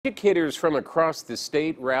Educators from across the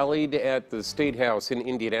state rallied at the statehouse in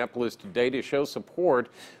Indianapolis today to show support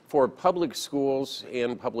for public schools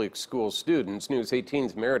and public school students. News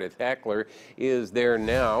 18's Meredith Hackler is there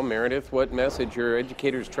now. Meredith, what message are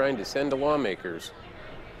educators trying to send to lawmakers?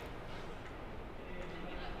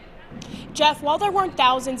 Jeff, while there weren't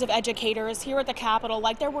thousands of educators here at the Capitol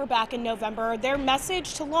like there were back in November, their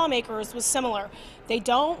message to lawmakers was similar. They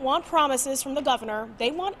don't want promises from the governor.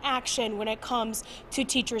 They want action when it comes to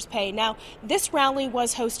teachers' pay. Now, this rally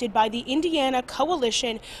was hosted by the Indiana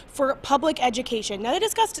Coalition for Public Education. Now, they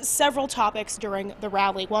discussed several topics during the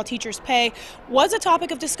rally. While teachers' pay was a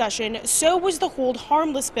topic of discussion, so was the Hold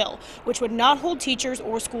Harmless bill, which would not hold teachers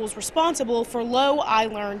or schools responsible for low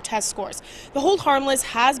I-Learn test scores. The Hold Harmless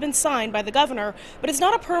has been signed by the governor, but it's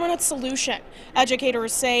not a permanent solution.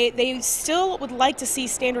 Educators say they still would like to see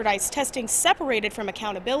standardized testing separated from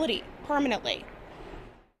accountability permanently.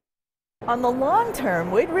 On the long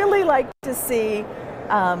term, we'd really like to see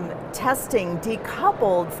testing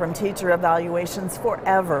decoupled from teacher evaluations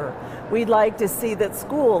forever. We'd like to see that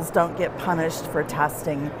schools don't get punished for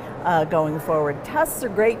testing going forward. Tests are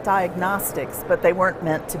great diagnostics, but they weren't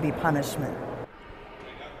meant to be punishment.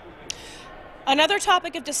 Another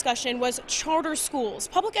topic of discussion was charter schools.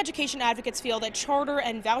 Public education advocates feel that charter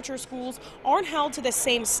and voucher schools aren't held to the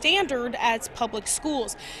same standard as public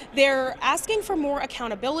schools. They're asking for more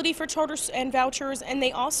accountability for charters and vouchers, and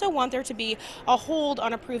they also want there to be a hold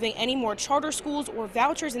on approving any more charter schools or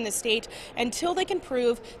vouchers in the state until they can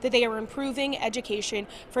prove that they are improving education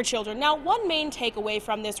for children. Now, one main takeaway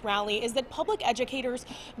from this rally is that public educators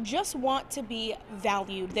just want to be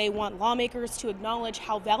valued. They want lawmakers to acknowledge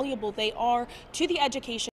how valuable they are to the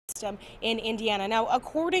education system in Indiana. Now,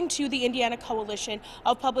 according to the Indiana Coalition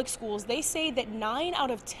of Public Schools, they say that 9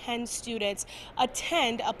 out of 10 students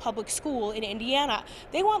attend a public school in Indiana.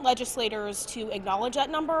 They want legislators to acknowledge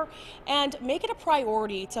that number and make it a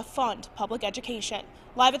priority to fund public education.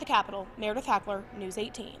 Live at the Capitol, Meredith Hackler, News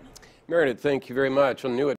 18. Meredith, thank you very much. On New